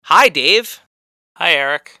Hi, Dave. Hi,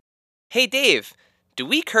 Eric. Hey, Dave. Do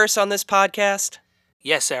we curse on this podcast?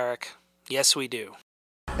 Yes, Eric. Yes, we do.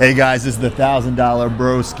 Hey guys, this is the $1,000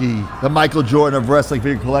 Broski, the Michael Jordan of wrestling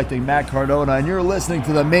figure collecting, Matt Cardona, and you're listening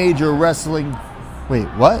to the Major Wrestling... Wait,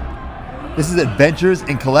 what? This is Adventures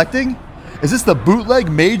in Collecting? Is this the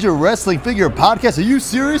bootleg Major Wrestling Figure podcast? Are you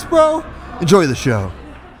serious, bro? Enjoy the show.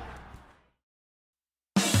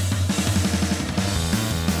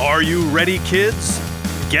 Are you ready, kids?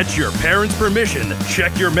 Get your parents' permission,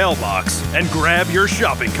 check your mailbox, and grab your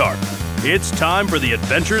shopping cart. It's time for the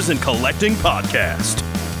Adventures in Collecting podcast.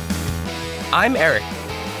 I'm Eric.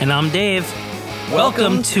 And I'm Dave.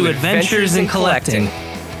 Welcome to Adventures in Collecting,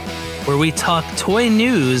 where we talk toy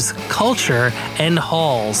news, culture, and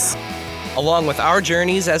hauls, Along with our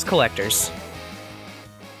journeys as collectors.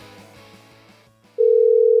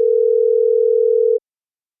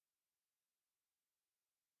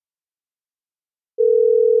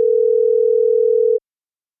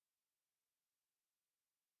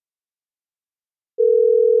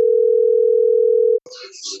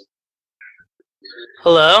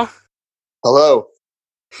 Hello? Hello.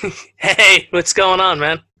 Hey, what's going on,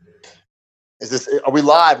 man? Are we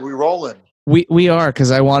live? Are we rolling? We are, because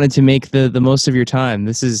I wanted to make the most of your time.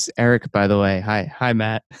 This is Eric, by the way. Hi,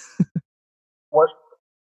 Matt.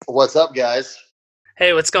 What's up, guys?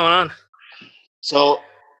 Hey, what's going on? So,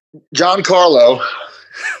 John Carlo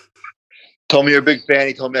told me you're a big fan.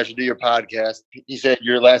 He told me I should do your podcast. He said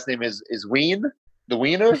your last name is Ween? The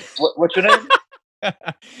Wiener? What's your name?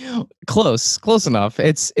 Close enough.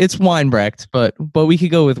 It's Weinbrecht, but we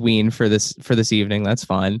could go with Wien for this evening. That's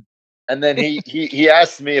fine. And then he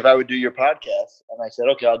asked me if I would do your podcast, and I said,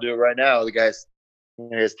 okay, I'll do it right now. The guy's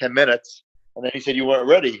he has 10 minutes, and then he said you weren't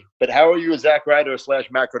ready. But how are you a Zack Ryder /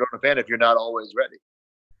 Matt Cardona fan if you're not always ready?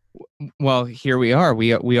 Well, here we are.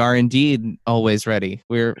 We are indeed always ready.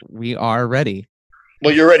 We are ready.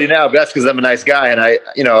 Well, you're ready now. But that's because I'm a nice guy, and I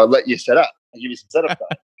let you set up. I give you some setup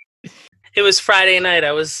time. It was Friday night.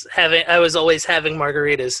 I was always having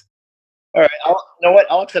margaritas. All right. You know what?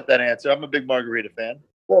 I'll accept that answer. I'm a big margarita fan.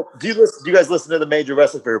 Well, do you guys listen to the Major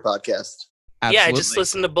Wrestling Figure podcast? Absolutely. Yeah, I just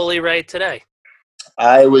listened to Bully Ray today.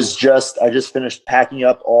 I just finished packing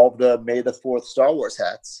up all the May the 4th Star Wars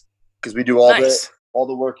hats because we do all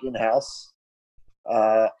the work in house.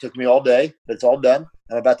 Took me all day, but it's all done.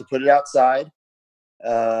 I'm about to put it outside.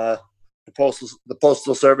 The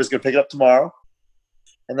postal service is going to pick it up tomorrow,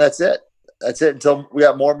 and that's it. That's it until we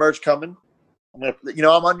got more merch coming. I'm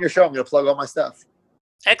on your show. I'm going to plug all my stuff.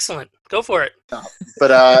 Excellent. Go for it.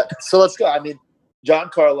 But so let's go. I mean, John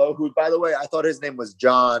Carlo, who, by the way, I thought his name was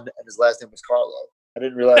John and his last name was Carlo. I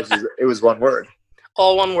didn't realize it was one word.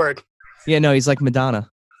 All one word. Yeah, no, he's like Madonna.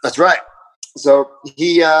 That's right. So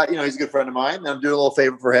he's a good friend of mine, and I'm doing a little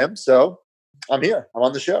favor for him. So I'm here. I'm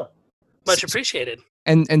on the show. Much appreciated.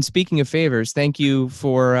 And speaking of favors, thank you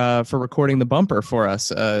for recording the bumper for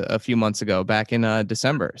us a few months ago, back in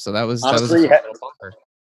December. So that was honestly, a bumper.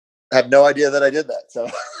 I have no idea that I did that. So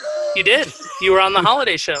you did. You were on the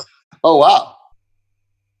holiday show. Oh wow!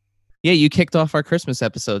 Yeah, you kicked off our Christmas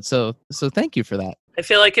episode. So thank you for that. I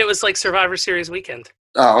feel like it was like Survivor Series weekend.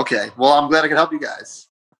 Oh, okay. Well, I'm glad I could help you guys.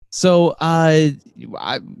 So I'm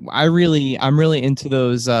really into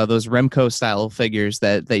those Remco style figures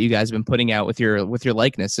that you guys have been putting out with your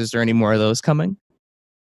likeness. Is there any more of those coming?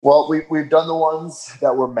 Well, we've done the ones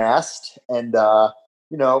that were masked, and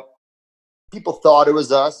people thought it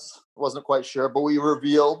was us. Wasn't quite sure, but we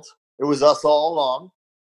revealed it was us all along.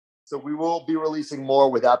 So we will be releasing more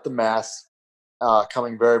without the mask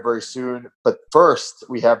coming very, very soon. But first,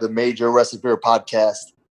 we have the Major Wrestling Figure Podcast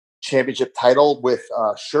Championship title with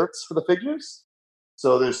shirts for the figures.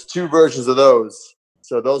 So there's 2 versions of those.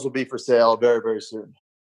 So those will be for sale very, very soon.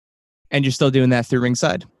 And you're still doing that through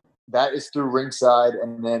Ringside? That is through Ringside.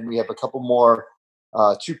 And then we have a couple more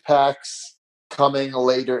 2-packs coming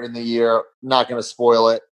later in the year. Not going to spoil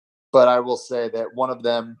it, but I will say that one of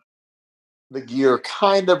them, the gear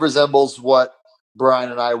kind of resembles what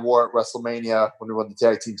Brian and I wore at WrestleMania when we won the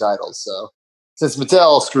tag team titles. So since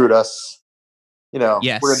Mattel screwed us,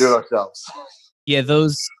 yes, we're going to do it ourselves. Yeah,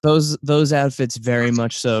 those outfits very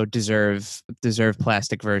much so deserve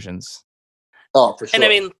plastic versions. Oh, for sure. And I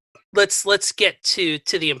mean, let's get to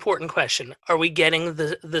the important question. Are we getting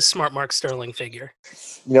the Smart Mark Sterling figure?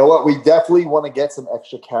 You know what? We definitely want to get some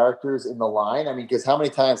extra characters in the line. I mean, because how many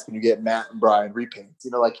times can you get Matt and Brian repaints?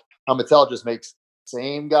 Like how Mattel just makes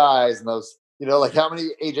same guys and those, like how many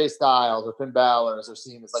AJ Styles or Finn Balor's or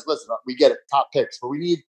Cena's. Like, listen, we get it, top picks, but we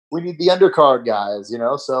need the undercard guys,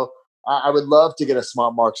 So I would love to get a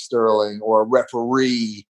Smart Mark Sterling or a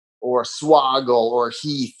referee or Swoggle or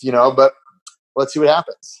Heath, but let's see what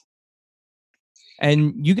happens.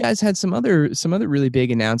 And you guys had some other really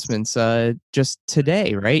big announcements just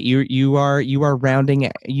today, right? You are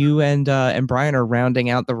rounding, you and Brian are rounding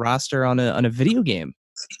out the roster on a video game.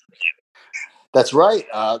 That's right.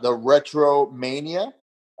 The Retro Mania.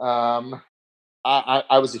 I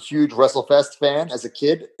was a huge WrestleFest fan as a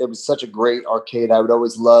kid. It was such a great arcade. I would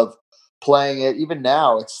always love playing it. Even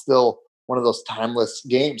now, it's still one of those timeless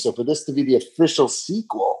games. So for this to be the official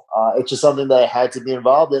sequel, it's just something that I had to be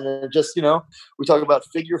involved in. And it just, we talk about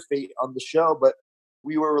figure fate on the show, but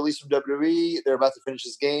we were released from WWE. They're about to finish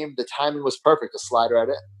this game. The timing was perfect to slide right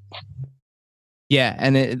in. Yeah,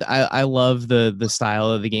 and I love the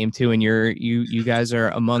style of the game too, and you guys are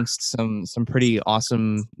amongst some pretty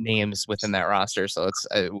awesome names within that roster. So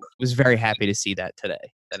I was very happy to see that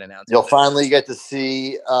today. That announcement. You'll finally get to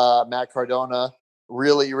see Matt Cardona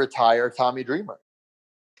really retire Tommy Dreamer.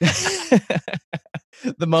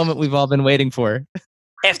 The moment we've all been waiting for.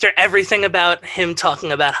 After everything about him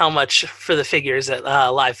talking about how much for the figures at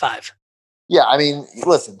Live 5. Yeah, I mean,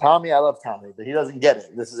 listen, Tommy, I love Tommy, but he doesn't get it.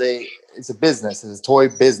 It's a business. It's a toy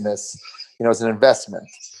business. It's an investment.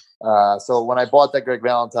 So when I bought that Greg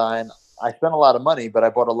Valentine, I spent a lot of money, but I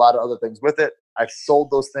bought a lot of other things with it. I've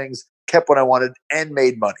sold those things, kept what I wanted, and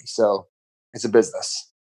made money. So it's a business.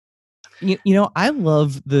 I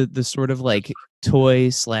love the sort of like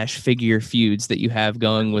toy/figure feuds that you have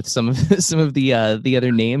going with some of the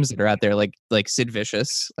other names that are out there, like Sid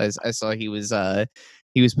Vicious. I saw he was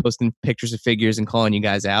posting pictures of figures and calling you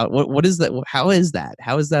guys out. What is that? How is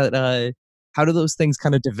that? How do those things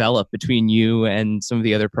kind of develop between you and some of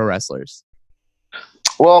the other pro wrestlers?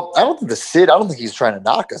 Well, I don't think he's trying to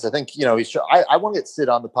knock us. I think, I want to get Sid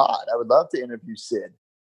on the pod. I would love to interview Sid.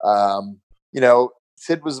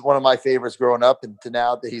 Sid was one of my favorites growing up, and to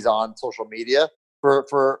now that he's on social media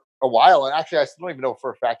for a while. And actually, I still don't even know for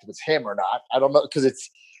a fact if it's him or not. I don't know, because it's,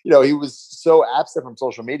 he was so absent from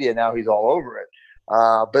social media. Now he's all over it.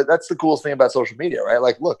 But that's the coolest thing about social media, right?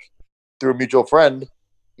 Like, look, through a mutual friend,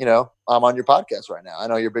 I'm on your podcast right now. I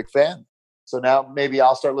know you're a big fan. So now maybe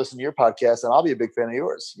I'll start listening to your podcast and I'll be a big fan of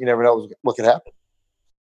yours. You never know what could happen.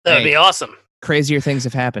 That would be awesome. Crazier things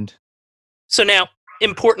have happened. So now,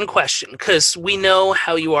 important question, because we know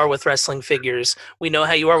how you are with wrestling figures. We know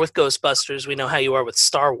how you are with Ghostbusters. We know how you are with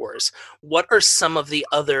Star Wars. What are some of the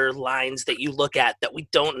other lines that you look at that we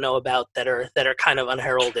don't know about that are kind of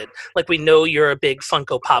unheralded? Like, we know you're a big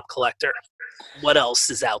Funko Pop collector. What else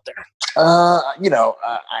is out there?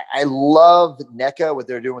 I love NECA, what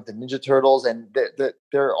they're doing with the Ninja Turtles, and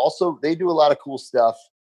they do a lot of cool stuff.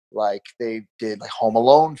 Like, they did like Home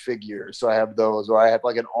Alone figures, so I have those. Or I have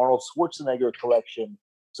like an Arnold Schwarzenegger collection,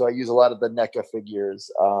 so I use a lot of the NECA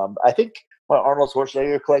figures. I think my Arnold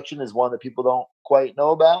Schwarzenegger collection is one that people don't quite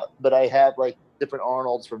know about, but I have like different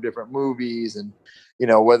Arnolds from different movies, and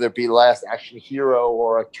whether it be Last Action Hero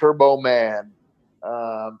or a Turbo Man.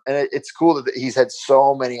 And it's cool that he's had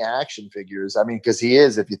so many action figures. I mean, because he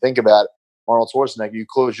is, if you think about it, Arnold Schwarzenegger, you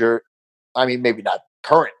close maybe not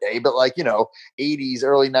current day, but 80s,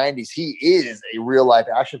 early 90s, he is a real life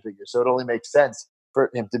action figure. So it only makes sense for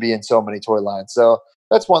him to be in so many toy lines. So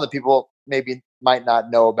that's one that people maybe might not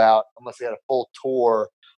know about unless they had a full tour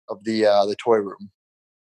of the toy room.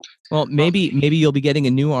 Well, maybe you'll be getting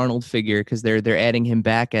a new Arnold figure because they're adding him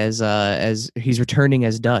back as he's returning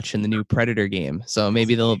as Dutch in the new Predator game. So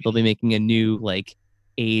maybe they'll be making a new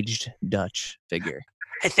aged Dutch figure.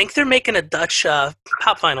 I think they're making a Dutch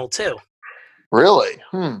Pop Vinyl too. Really?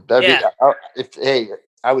 I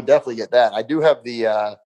would definitely get that. I do have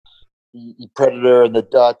the Predator and the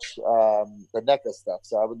Dutch, the NECA stuff.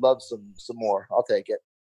 So I would love some more. I'll take it.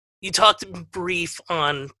 You talked brief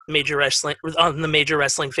on the Major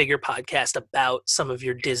Wrestling Figure podcast about some of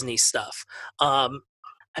your Disney stuff.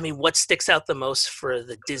 What sticks out the most for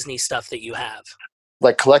the Disney stuff that you have?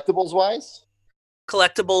 Like collectibles wise?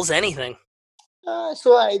 Collectibles, anything.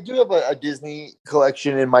 So I do have a Disney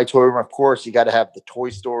collection in my toy room. Of course, you got to have the Toy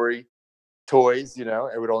Story toys. It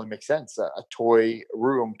would only make sense. A toy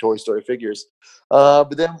room, Toy Story figures.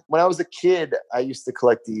 But then when I was a kid, I used to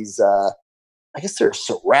collect these. I guess they're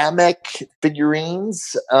ceramic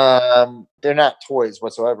figurines. They're not toys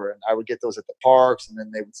whatsoever. And I would get those at the parks, and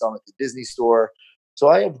then they would sell them at the Disney store. So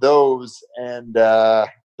I have those, and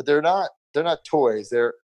but they're not toys.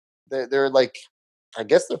 They're like, I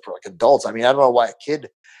guess they're for adults. I mean, I don't know why a kid,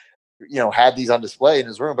 had these on display in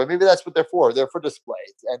his room, but maybe that's what they're for. They're for display.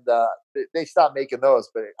 And they stopped making those,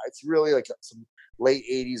 but it's really like some late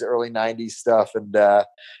 80s, early 90s stuff. And,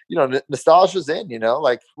 nostalgia's in,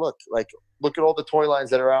 look at all the toy lines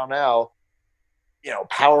that are out now.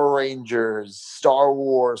 Power Rangers, Star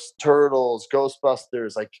Wars, Turtles,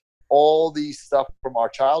 Ghostbusters. Like, all these stuff from our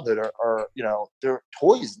childhood are they're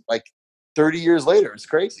toys like 30 years later. It's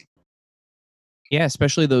crazy. Yeah,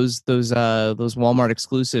 especially those Walmart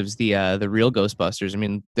exclusives, the real Ghostbusters. I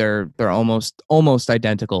mean, they're almost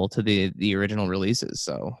identical to the original releases.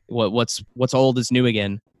 So what's old is new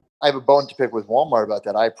again. I have a bone to pick with Walmart about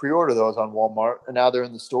that. I pre-order those on Walmart, and now they're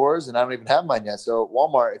in the stores, and I don't even have mine yet. So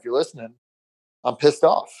Walmart, if you're listening, I'm pissed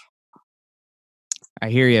off. I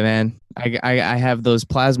hear you, man. I have those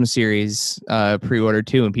Plasma series pre-ordered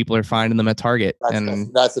too, and people are finding them at Target.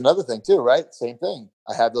 That's another thing too, right? Same thing.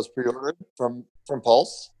 I have those pre-ordered from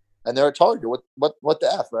Pulse, and they're at Target. What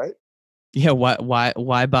the F, right? Yeah.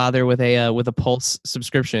 Why bother with a Pulse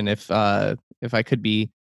subscription if I could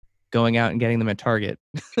be going out and getting them at Target?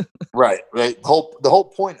 Right. The whole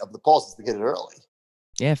point of the Pulse is to get it early.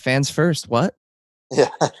 Yeah, fans first. What? Yeah.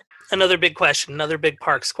 Another big question, another big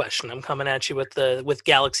Parks question. I'm coming at you with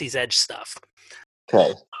Galaxy's Edge stuff.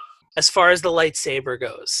 Okay. As far as the lightsaber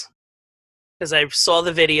goes, because I saw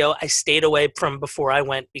the video, I stayed away from before I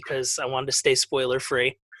went because I wanted to stay spoiler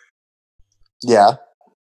free. Yeah.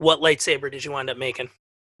 What lightsaber did you wind up making?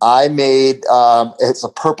 I made it's a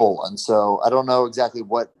purple one, so I don't know exactly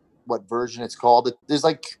what version it's called. There's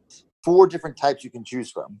like 4 different types you can choose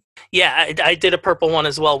from. Yeah, I did a purple one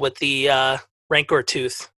as well with the Rancor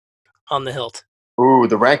tooth on the hilt. Ooh,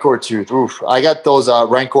 the Rancor tooth. Oof. I got those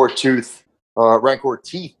Rancor teeth,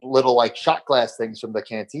 little like shot glass things from the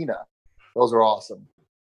cantina. Those are awesome.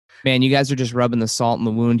 Man, you guys are just rubbing the salt in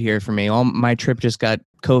the wound here for me. All my trip just got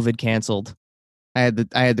COVID canceled. I had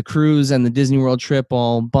the cruise and the Disney World trip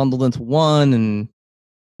all bundled into one, and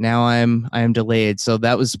now I am delayed. So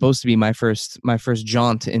that was supposed to be my first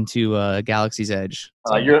jaunt into Galaxy's Edge.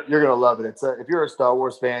 So. You're gonna love it. It's if you're a Star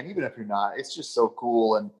Wars fan, even if you're not, it's just so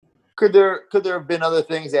cool. And could there have been other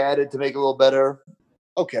things added to make it a little better?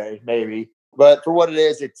 Okay, maybe. But for what it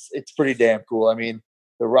is, it's pretty damn cool. I mean,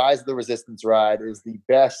 the Rise of the Resistance ride is the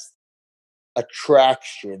best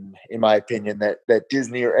attraction, in my opinion, that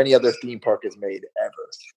Disney or any other theme park has made ever.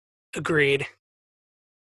 Agreed.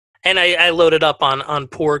 And I loaded up on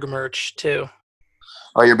Porg merch too.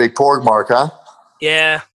 Oh, you're a big Porg mark, huh?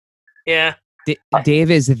 Yeah.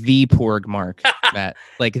 Dave is the Porg mark, Matt.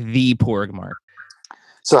 Like the Porg mark.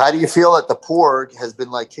 So how do you feel that the Porg has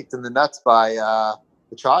been like kicked in the nuts by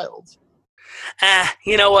the child?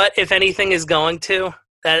 You know what? If anything is going to,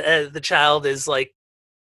 that the child is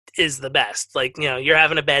the best. Like, you're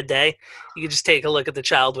having a bad day, you can just take a look at the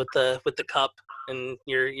child with the cup, and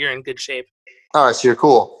you're in good shape. All right, so you're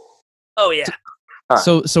cool. Oh yeah. Right.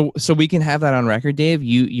 So we can have that on record, Dave.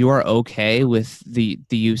 You are okay with the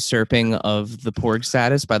usurping of the Porg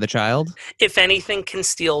status by the child? If anything can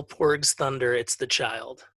steal Porg's thunder, it's the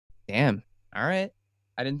child. Damn. All right.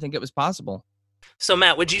 I didn't think it was possible. So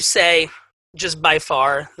Matt, would you say just by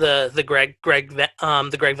far the Greg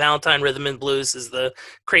Valentine Rhythm and Blues is the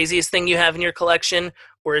craziest thing you have in your collection,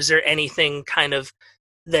 or is there anything kind of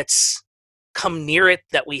that's come near it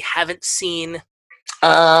that we haven't seen?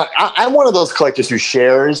 I'm one of those collectors who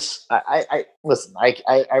shares. I listen.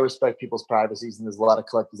 I respect people's privacies, and there's a lot of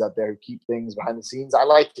collectors out there who keep things behind the scenes. I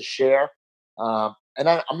like to share, and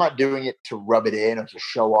I'm not doing it to rub it in or to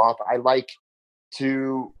show off. I like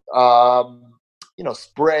to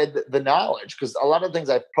spread the knowledge, because a lot of things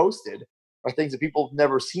I've posted are things that people have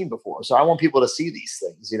never seen before. So I want people to see these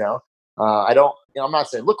things. I don't. I'm not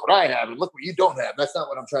saying look what I have and look what you don't have. That's not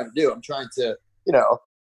what I'm trying to do. I'm trying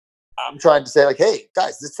to say, like, hey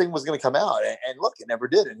guys, this thing was going to come out, and look, it never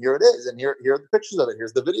did, and here it is, and here are the pictures of it.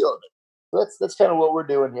 Here's the video of it. So that's kind of what we're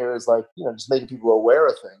doing here, is like, just making people aware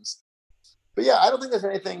of things. But yeah, I don't think there's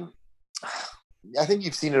anything. I think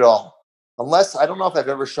you've seen it all, unless I don't know if I've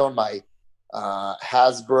ever shown my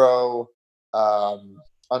Hasbro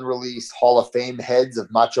unreleased Hall of Fame heads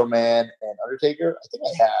of Macho Man and Undertaker. I think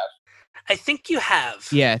I have. I think you have.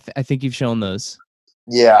 Yeah, I think you've shown those.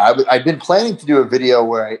 Yeah, I've been planning to do a video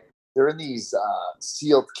where they're in these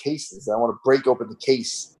sealed cases. I want to break open the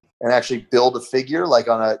case and actually build a figure, like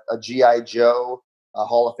on a G.I. Joe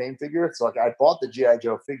Hall of Fame figure. So like, I bought the G.I.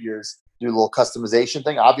 Joe figures, do a little customization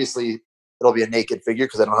thing. Obviously, it'll be a naked figure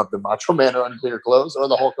because I don't have the Macho Man or Undertaker clothes or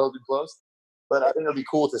the Hulk Hogan clothes. But I think it'll be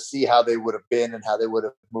cool to see how they would have been and how they would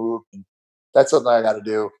have moved. And that's something I got to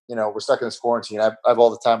do. We're stuck in this quarantine. I have all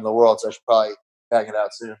the time in the world, so I should probably bang it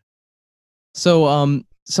out soon. So,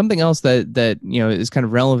 something else that is kind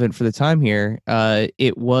of relevant for the time here.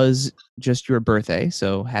 It was just your birthday,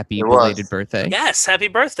 so happy belated birthday! Yes, happy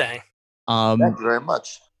birthday! Thank you very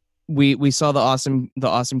much. We saw the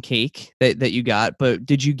awesome cake that you got, but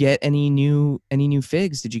did you get any new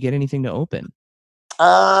figs? Did you get anything to open?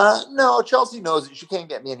 No, Chelsea knows that she can't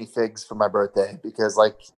get me any figs for my birthday because,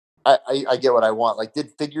 like, I get what I want. Like, did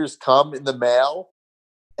figures come in the mail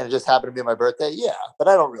and it just happened to be my birthday? Yeah, but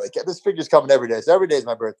I don't really care. This figure's coming every day, so every day is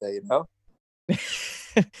my birthday.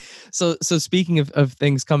 So speaking of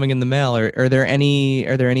things coming in the mail, are there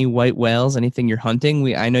any white whales? Anything you're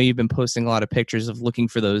hunting? I know you've been posting a lot of pictures of looking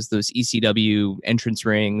for those ECW entrance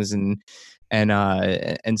rings and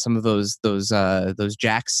some of those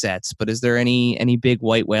jack sets. But is there any big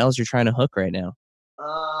white whales you're trying to hook right now?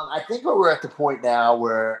 I think we're at the point now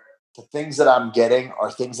where the things that I'm getting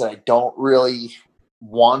are things that I don't really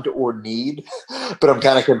want or need, but I'm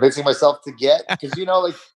kind of convincing myself to get because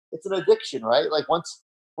like it's an addiction, right? Like once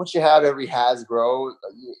you have every Hasbro,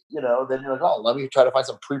 then you're like, oh, let me try to find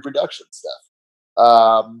some pre-production stuff.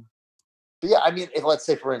 But yeah, I mean, if let's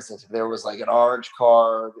say for instance, if there was like an orange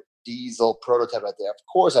card diesel prototype out there, of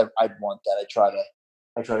course I'd want that. I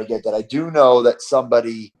try to get that. I do know that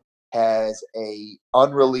somebody has a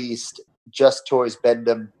unreleased Just Toys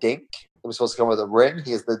Bendham Dink. It was supposed to come with a ring.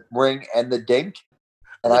 He has the ring and the dink.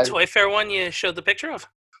 And the Toy Fair one you showed the picture of?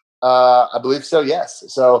 I believe so, yes.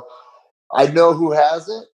 So I know who has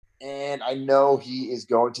it, and I know he is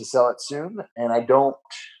going to sell it soon. And I don't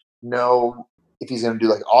know if he's going to do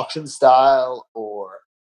like auction style or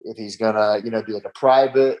if he's going to, do like a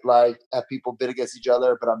private, like have people bid against each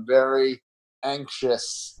other. But I'm very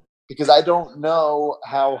anxious because I don't know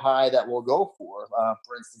how high that will go for.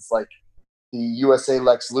 For instance, like the USA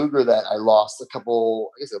Lex Luger that I lost a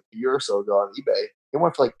year or so ago on eBay, it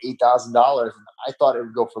went for like $8,000, and I thought it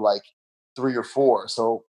would go for like 3 or 4.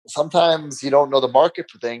 So sometimes you don't know the market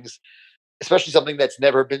for things, especially something that's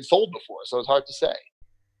never been sold before. So it's hard to say.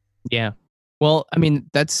 Yeah. Well, I mean,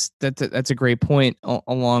 that's a great point.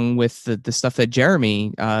 Along with the stuff that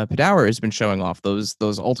Jeremy Padawer has been showing off, those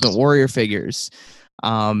Ultimate Warrior figures.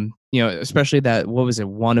 Especially that, what was it,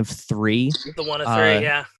 1 of 3? The 1 of 3,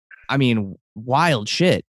 yeah. I mean, wild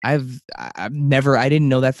shit. I didn't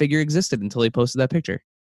know that figure existed until he posted that picture.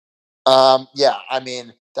 Yeah, I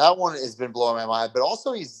mean, that one has been blowing my mind, but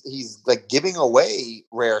also he's like giving away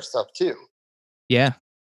rare stuff too. Yeah.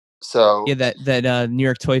 So yeah, that New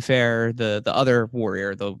York Toy Fair, the other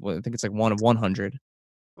Warrior, I think it's like 1 of 100.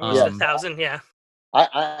 1,000, yeah.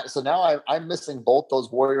 So now I'm missing both those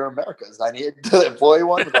Warrior Americas. I need the employee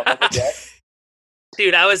one with Uncle Jack.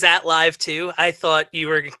 Dude, I was at live too. I thought you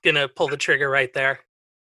were gonna pull the trigger right there.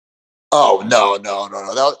 Oh no!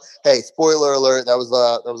 Hey, spoiler alert! That was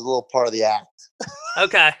a little part of the act.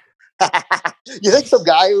 Okay. You think some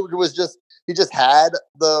guy who just had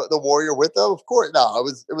the Warrior with him? Of course, no.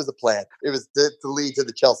 It was a plan. It was to lead to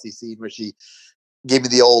the Chelsea scene where she gave me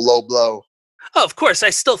the old low blow. Oh, of course.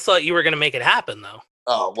 I still thought you were gonna make it happen, though.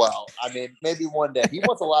 Oh well, I mean, maybe one day. He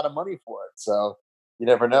wants a lot of money for it, so you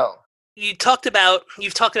never know. You've talked about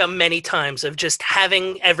many times of just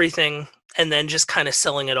having everything and then just kind of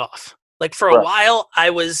selling it off. Like for a while, I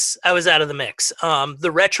was out of the mix.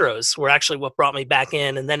 The retros were actually what brought me back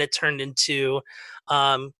in, and then it turned into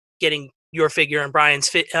getting your figure and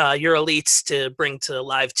Brian's your elites to bring to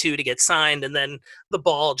Live 2 to get signed, and then the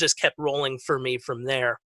ball just kept rolling for me from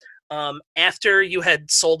there. After you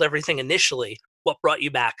had sold everything initially, what brought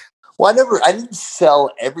you back? Well, I didn't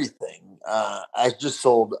sell everything. I just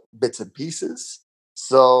sold bits and pieces.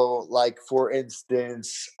 So, like, for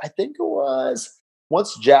instance, I think it was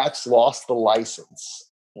once Jakks lost the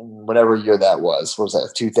license, in whatever year that was. What was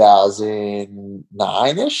that,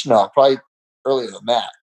 2009-ish? No, probably earlier than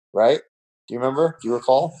that, right? Do you remember? Do you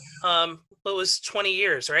recall? It was 20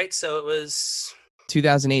 years, right? So it was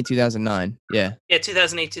 2008, 2009. Yeah. Yeah,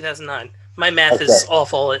 2008, 2009. My math is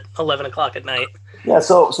awful at 11 o'clock at night. Yeah,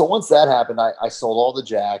 so once that happened, I sold all the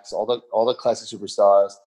Jakks, all the classic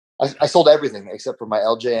superstars. I sold everything except for my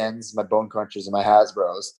LJNs, my Bone Crunchers, and my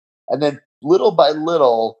Hasbros. And then little by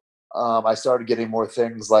little, I started getting more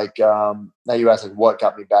things like, now you asked like what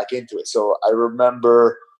got me back into it. So I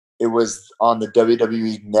remember it was on the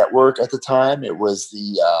WWE Network at the time. It was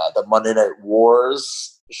the Monday Night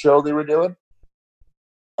Wars show they were doing.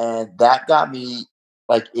 And that got me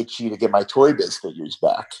like itchy to get my Toy Biz figures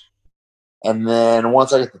back. And then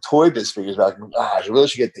once I get the Toy Biz figures back, I really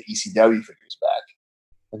should get the ECW figures back.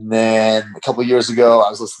 And then a couple of years ago, I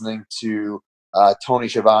was listening to Tony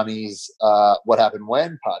Schiavone's What Happened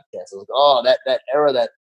When podcast. I was like, oh, that era, that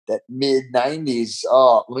mid-90s,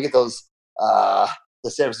 oh, let me get those the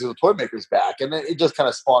San Francisco Toy Makers back. And then it just kind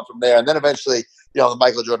of spawned from there. And then eventually, the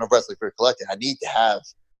Michael Jordan of Wrestling Figure Collecting, I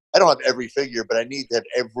don't have every figure, but I need to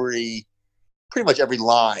have pretty much every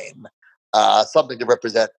line, something to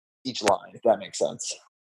represent each line, if that makes sense.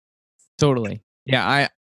 Totally. Yeah,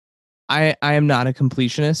 I am not a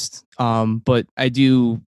completionist, but I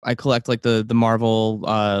do I collect like the Marvel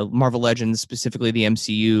Legends, specifically the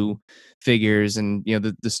MCU figures, and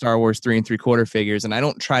the Star Wars 3 3/4 figures, and I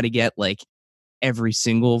don't try to get like every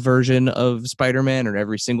single version of Spider-Man or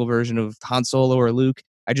every single version of Han Solo or Luke.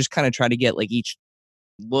 I just kind of try to get like each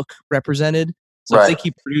look represented. So if they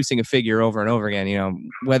keep producing a figure over and over again,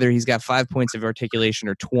 whether he's got 5 points of articulation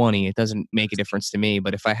or 20, it doesn't make a difference to me.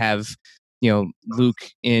 But if I have, Luke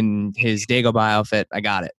in his Dagobah outfit, I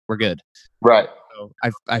got it. We're good. Right. So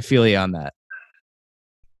I feel you on that.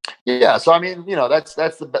 Yeah. So I mean, that's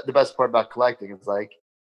the best part about collecting. It's like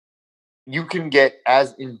you can get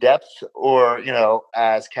as in depth or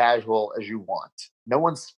as casual as you want. No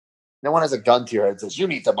one has a gun to your head and says you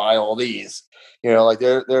need to buy all these. Like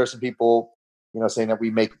there are some people saying that we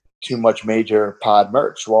make too much major pod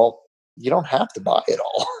merch. Well, you don't have to buy it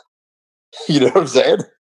all. You know what I'm saying?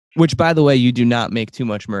 Which, by the way, you do not make too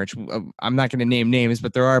much merch. I'm not going to name names,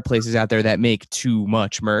 but there are places out there that make too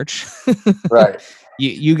much merch. Right.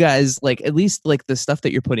 You guys, like, at least like the stuff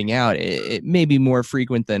that you're putting out, it may be more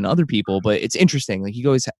frequent than other people, but it's interesting. Like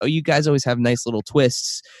you guys always have nice little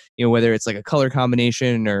twists, whether it's like a color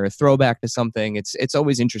combination or a throwback to something. It's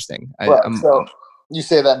always interesting. You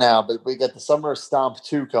say that now, but we got the Summer of Stomp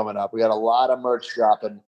 2 coming up. We got a lot of merch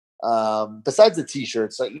dropping. Besides the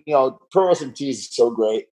t-shirts, like, Pro Wrestling Tees is so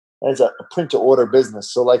great. And it's a print to order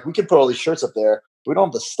business. So like we can put all these shirts up there, but we don't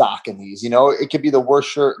have the stock in these, it could be the worst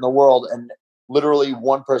shirt in the world and literally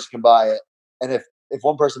one person can buy it. And if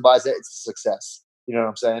one person buys it, it's a success. You know what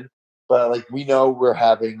I'm saying? But like, we know we're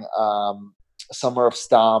having, Summer of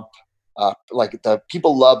Stomp. Like the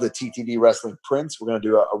people love the TTD Wrestling prints. We're going to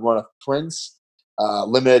do a run of prints.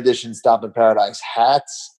 Limited edition Stomp in Paradise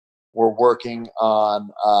hats. We're working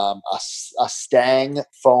on a Stang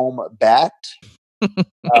foam bat.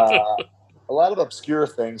 A lot of obscure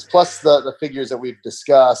things, plus the figures that we've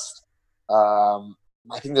discussed.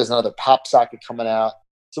 I think there's another pop socket coming out.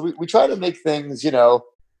 So we try to make things,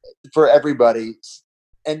 for everybody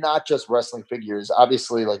and not just wrestling figures.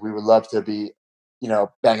 Obviously, like we would love to be,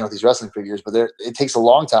 banging out these wrestling figures, but it takes a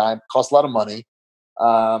long time, costs a lot of money.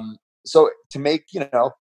 So to make,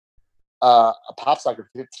 a pop socket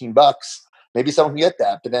for $15, maybe someone can get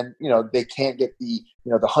that, but then, they can't get the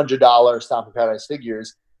 $100 Stomp in Paradise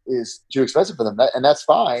figures is too expensive for them. And that's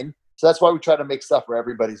fine. So that's why we try to make stuff for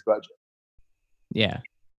everybody's budget. Yeah.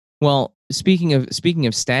 Well, speaking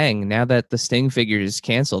of Stang, now that the Sting figure is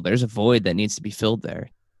canceled, there's a void that needs to be filled there.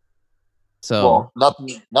 So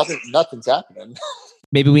nothing's happening.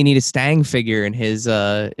 Maybe we need a Stang figure in his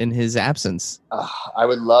absence. I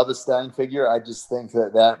would love a Stang figure. I just think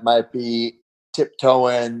that might be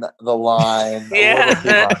tiptoeing the line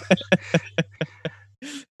a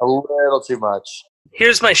little too much.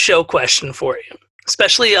 Here's my show question for you.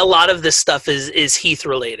 Especially a lot of this stuff is Heath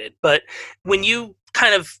related, but when you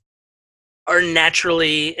kind of are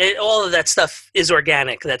naturally, all of that stuff is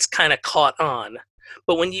organic, that's kind of caught on.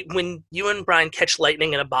 But when you and Brian catch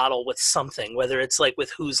lightning in a bottle with something, whether it's like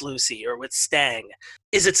with Who's Lucy or with Stang,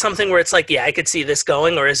 is it something where it's like, yeah, I could see this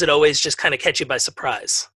going, or is it always just kind of catch you by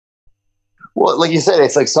surprise? Well, like you said,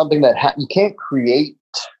 it's like something that you can't create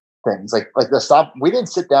things like the Stomp. We didn't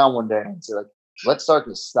sit down one day and say like, let's start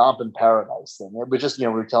the Stomp in Paradise thing. It was just, we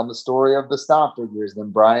were telling the story of the Stomp figures. Then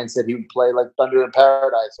Brian said he would play like Thunder in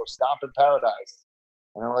Paradise or Stomp in Paradise.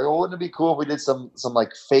 And I'm like, well, wouldn't it be cool if we did some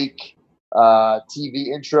like fake TV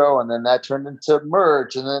intro, and then that turned into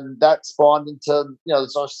merch, and then that spawned into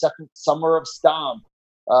it's our second Summer of Stomp.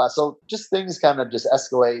 So just things kind of just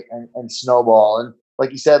escalate and snowball. And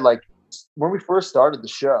like you said, like when we first started the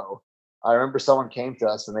show, I remember someone came to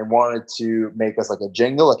us and they wanted to make us like a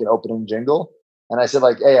jingle, like an opening jingle. And I said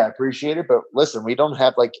like, hey, I appreciate it, but listen, we don't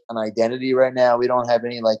have like an identity right now. We don't have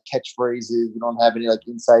any like catchphrases. We don't have any like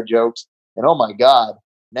inside jokes. And oh my God,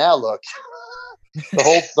 now look,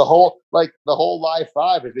 the whole Live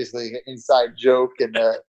 5 is basically an inside joke and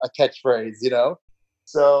a catchphrase,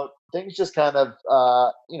 So things just kind of,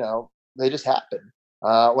 they just happen.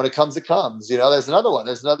 When it comes, it comes. There's another one.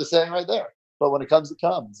 There's another saying right there. But when it comes, it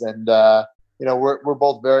comes. And we're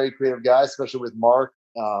both very creative guys, especially with Mark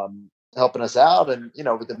helping us out, and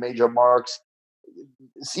with the major marks.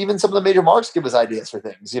 Even some of the major marks give us ideas for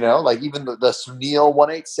things. Like even the Sunil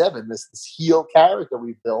 187, this heel character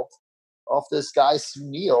we built off this guy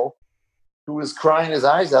Sunil, who was crying his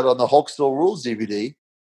eyes out on the Hulk Still Rules DVD.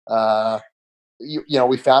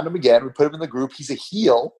 We found him again. We put him in the group. He's a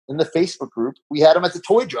heel in the Facebook group. We had him at the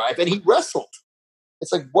toy drive, and he wrestled.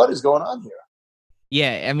 It's like, what is going on here?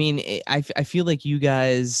 Yeah, I mean, I feel like you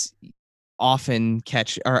guys often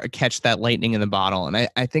catch that lightning in the bottle. And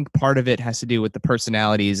I think part of it has to do with the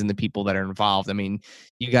personalities and the people that are involved. I mean,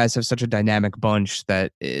 you guys have such a dynamic bunch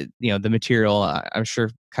that the material, I'm sure,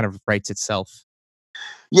 kind of writes itself.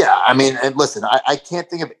 Yeah, I mean, and listen, I can't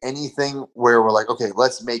think of anything where we're like, okay,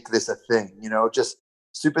 let's make this a thing. Just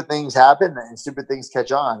stupid things happen and stupid things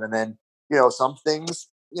catch on, and then some things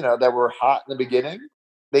that were hot in the beginning,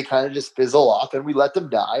 they kind of just fizzle off, and we let them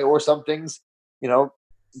die. Or some things,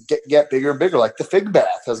 get bigger and bigger. Like the fig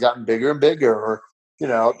bath has gotten bigger and bigger, or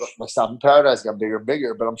my Stop in Paradise got bigger and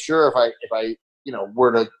bigger. But I'm sure if I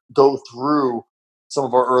were to go through some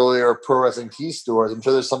of our earlier pro wrestling tee stores, I'm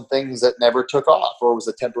sure there's some things that never took off or was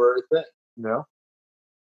a temporary thing,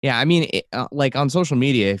 Yeah, I mean, like on social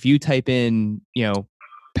media, if you type in,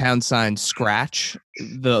 # scratch,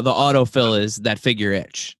 the autofill is that figure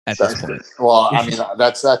itch at this point. Well, I mean,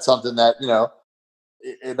 that's something that,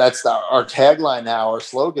 that's our tagline now, our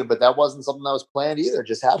slogan, but that wasn't something that was planned either. It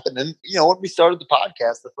just happened. And, when we started the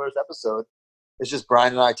podcast, the first episode, it's just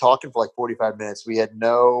Brian and I talking for like 45 minutes. We had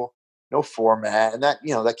no format, and that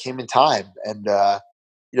that came in time. And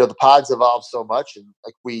the pods evolved so much, and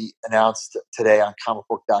like we announced today on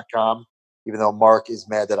comicbook.com, even though Mark is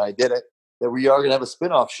mad that I did it, that we are going to have a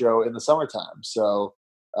spin-off show in the summertime. So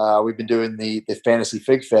we've been doing the Fantasy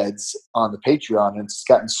Fig Feds on the Patreon, and it's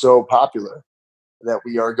gotten so popular that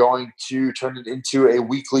we are going to turn it into a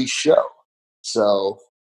weekly show. So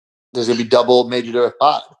there's going to be double Major Derek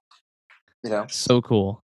pod. So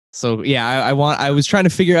cool. So yeah, I was trying to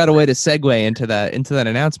figure out a way to segue into that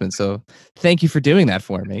announcement. So thank you for doing that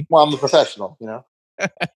for me. Well, I'm a professional,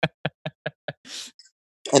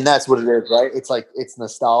 and that's what it is, right? It's like, it's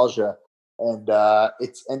nostalgia, and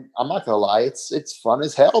and I'm not gonna lie, it's fun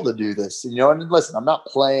as hell to do this. And listen, I'm not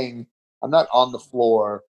on the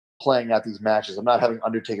floor playing out these matches. I'm not having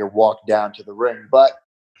Undertaker walk down to the ring, but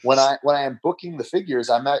when I am booking the figures,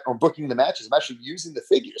 or booking the matches, I'm actually using the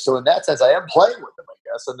figures. So in that sense, I am playing with them, I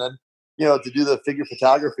guess. And then, to do the figure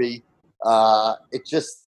photography, it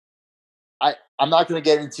just, I'm not going to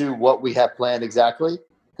get into what we have planned exactly,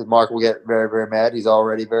 because Mark will get very, very mad. He's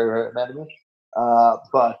already very, very mad at me.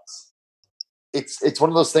 But it's one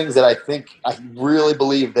of those things that I really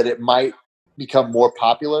believe that it might become more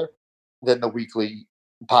popular than the weekly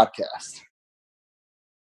podcast.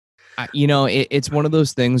 It's one of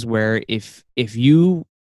those things where if you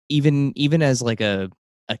even as like a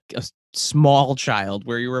small child,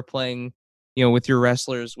 where you were playing, with your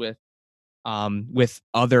wrestlers with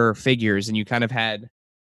other figures, and you kind of had,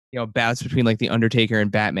 bouts between like the Undertaker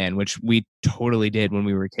and Batman, which we totally did when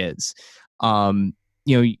we were kids. Dave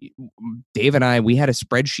and we had a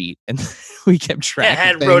spreadsheet, and we kept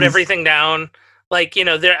track. Yeah, wrote everything down. Like,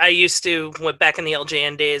 I used to, back in the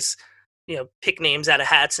LJN days, pick names out of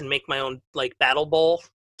hats and make my own like battle bowl.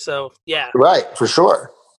 So yeah, right, for sure.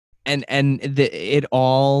 And it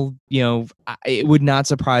all, it would not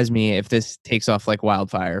surprise me if this takes off like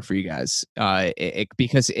wildfire for you guys,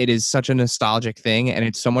 because it is such a nostalgic thing, and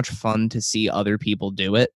it's so much fun to see other people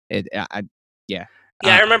do it. I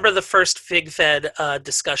remember the first Fig Fed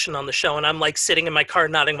discussion on the show, and I'm like sitting in my car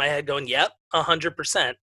nodding my head going, yep,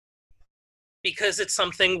 100%, because it's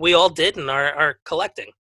something we all did in our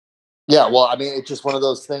collecting. Yeah, well, I mean, it's just one of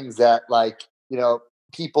those things that, like,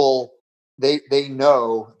 people, they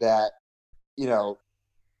know that,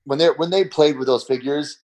 when they played with those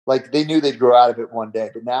figures, like, they knew they'd grow out of it one day.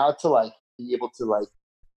 But now to like be able to like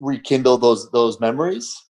rekindle those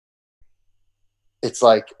memories, it's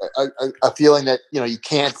like a feeling that you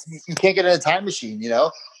can't get in a time machine,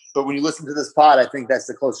 But when you listen to this pod, I think that's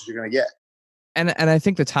the closest you're gonna get. And I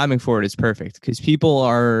think the timing for it is perfect, because people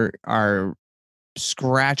are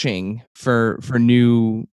scratching for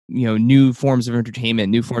new forms of entertainment,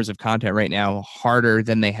 new forms of content right now, harder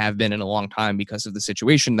than they have been in a long time because of the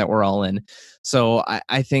situation that we're all in. So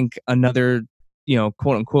I think another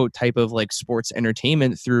quote unquote type of like sports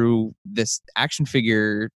entertainment through this action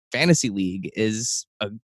figure fantasy league is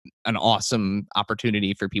an awesome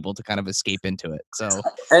opportunity for people to kind of escape into it. So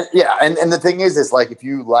and the thing is like, if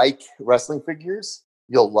you like wrestling figures,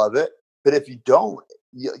 you'll love it. But if you don't,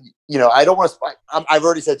 I don't want to. I've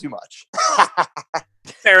already said too much.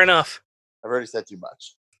 Fair enough. I've already said too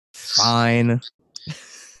much. Fine.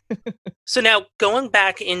 So now, going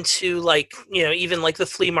back into like, even like the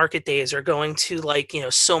flea market days, or going to like,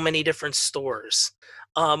 so many different stores,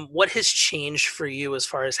 what has changed for you as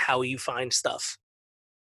far as how you find stuff?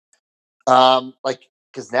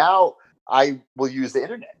 Because now I will use the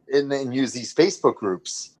internet and use these Facebook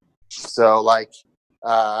groups. So like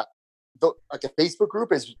a Facebook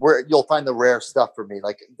group is where you'll find the rare stuff for me.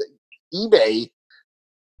 Like eBay,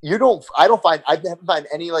 I haven't found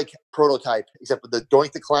any like prototype except for the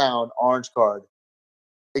Doink the Clown orange card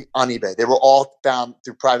on eBay. They were all found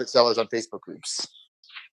through private sellers on Facebook groups.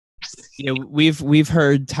 You know, we've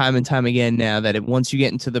heard time and time again now that once you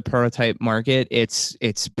get into the prototype market, it's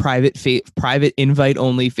private invite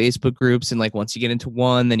only Facebook groups, and like once you get into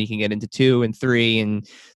one, then you can get into 2 and 3, and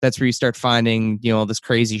that's where you start finding all this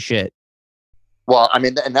crazy shit. Well, I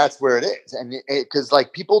mean, and that's where it is, and because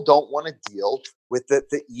like people don't want to deal with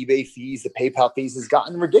the eBay fees, the PayPal fees has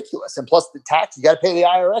gotten ridiculous, and plus the tax, you got to pay the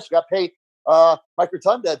IRS, you got to pay Mike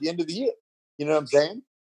Rotunda at the end of the year. You know what I'm saying?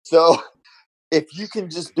 So if you can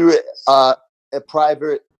just do it a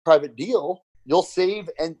private deal, you'll save,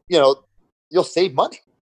 and you'll save money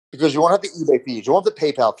because you won't have the eBay fees, you won't have the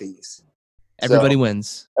PayPal fees. Everybody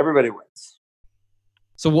wins. Everybody wins.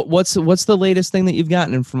 So what's the latest thing that you've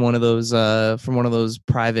gotten from one of those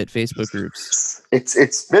private Facebook groups?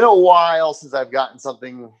 It's been a while since I've gotten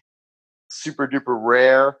something super duper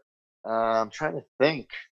rare. I'm trying to think.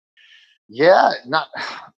 Yeah,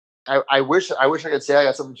 I wish I could say I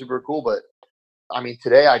got something super cool, but I mean,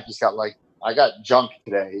 today I just got I got junk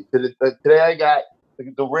today. Today I got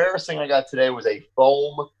the rarest thing I got today was a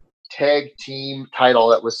foam tag team title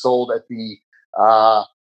that was sold at the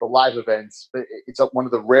live events. But it's one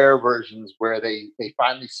of the rare versions where they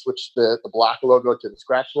finally switched the block logo to the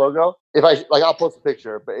scratch logo. If I'll post a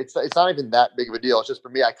picture, but it's not even that big of a deal. It's just for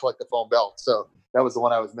me, I collect the foam belt, so that was the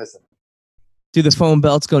one I was missing. Do the foam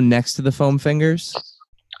belts go next to the foam fingers?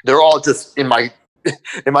 They're all just in my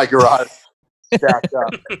garage. Stacked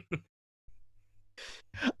up.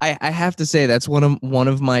 I have to say that's one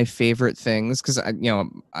of my favorite things because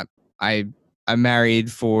I'm married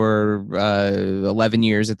for 11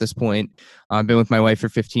 years at this point. I've been with my wife for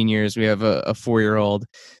 15 years. We have a 4-year-old.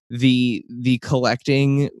 The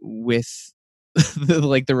collecting with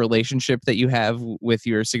the relationship that you have with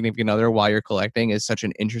your significant other while you're collecting is such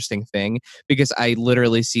an interesting thing because I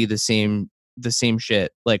literally see the same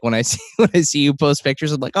shit. Like when I see you post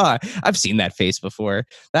pictures, I'm like, oh, I've seen that face before.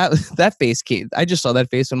 That face came. I just saw that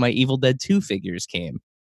face when my Evil Dead 2 figures came.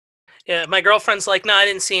 Yeah, my girlfriend's like, no, I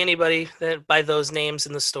didn't see anybody by those names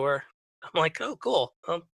in the store. I'm like, oh, cool.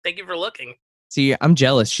 Well, thank you for looking. See, I'm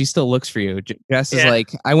jealous. She still looks for you. Jess is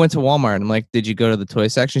like, I went to Walmart. I'm like, did you go to the toy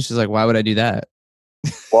section? She's like, why would I do that?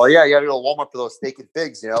 Well, yeah, you got to go to Walmart for those steak and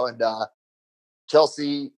figs, and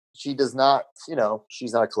Chelsea, she does not,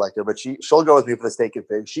 she's not a collector, but she'll go with me for the steak and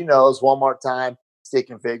figs. She knows Walmart time, steak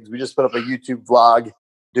and figs. We just put up a YouTube vlog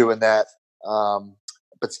doing that.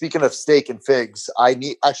 But speaking of steak and figs, I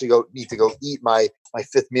need to go eat my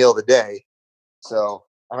 5th meal of the day. So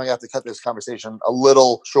I'm going to have to cut this conversation a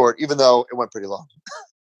little short, even though it went pretty long.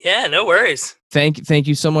 Yeah, no worries. Thank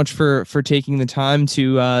you so much for taking the time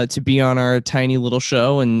to be on our tiny little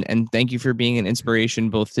show, and thank you for being an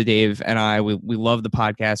inspiration both to Dave and I. We love the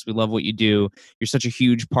podcast. We love what you do. You're such a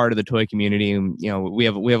huge part of the toy community. And, we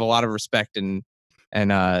have a lot of respect and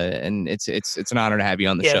it's an honor to have you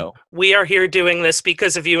on the show. We are here doing this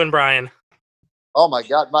because of you and Brian. Oh my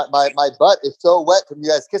God, my butt is so wet from you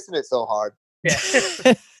guys kissing it so hard. Yeah.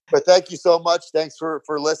 But thank you so much. Thanks for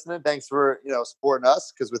listening. Thanks for supporting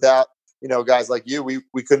us, because without guys like you, we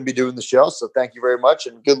couldn't be doing the show. So thank you very much,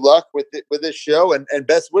 and good luck with this show, and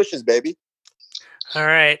best wishes, baby. All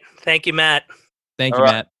right. Thank you, Matt. Thank you,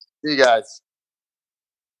 Matt. See you guys.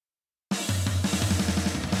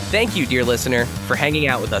 Thank you, dear listener, for hanging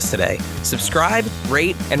out with us today. Subscribe,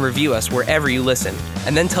 rate, and review us wherever you listen,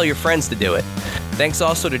 and then tell your friends to do it. Thanks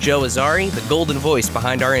also to Joe Azari, the golden voice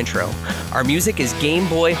behind our intro. Our music is Game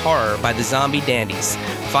Boy Horror by the Zombie Dandies.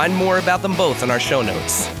 Find more about them both in our show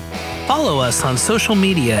notes. Follow us on social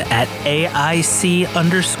media at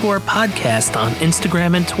AIC_podcast on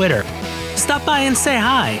Instagram and Twitter. Stop by and say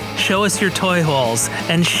hi, show us your toy hauls,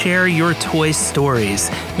 and share your toy stories.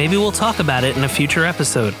 Maybe we'll talk about it in a future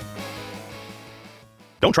episode.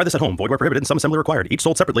 Don't try this at home. Void where prohibited and some assembly required. Each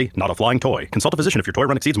sold separately, not a flying toy. Consult a physician if your toy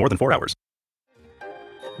run exceeds more than 4 hours.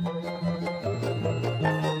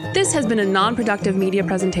 This has been a non-productive media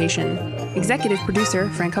presentation. Executive producer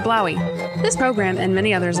Frank Hablawi. This program and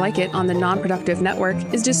many others like it on the Non-Productive Network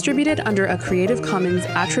is distributed under a Creative Commons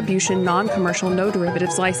Attribution Non-Commercial No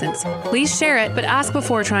Derivatives license. Please share it, but ask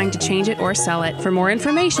before trying to change it or sell it. For more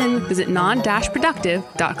information, visit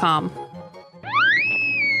non-productive.com.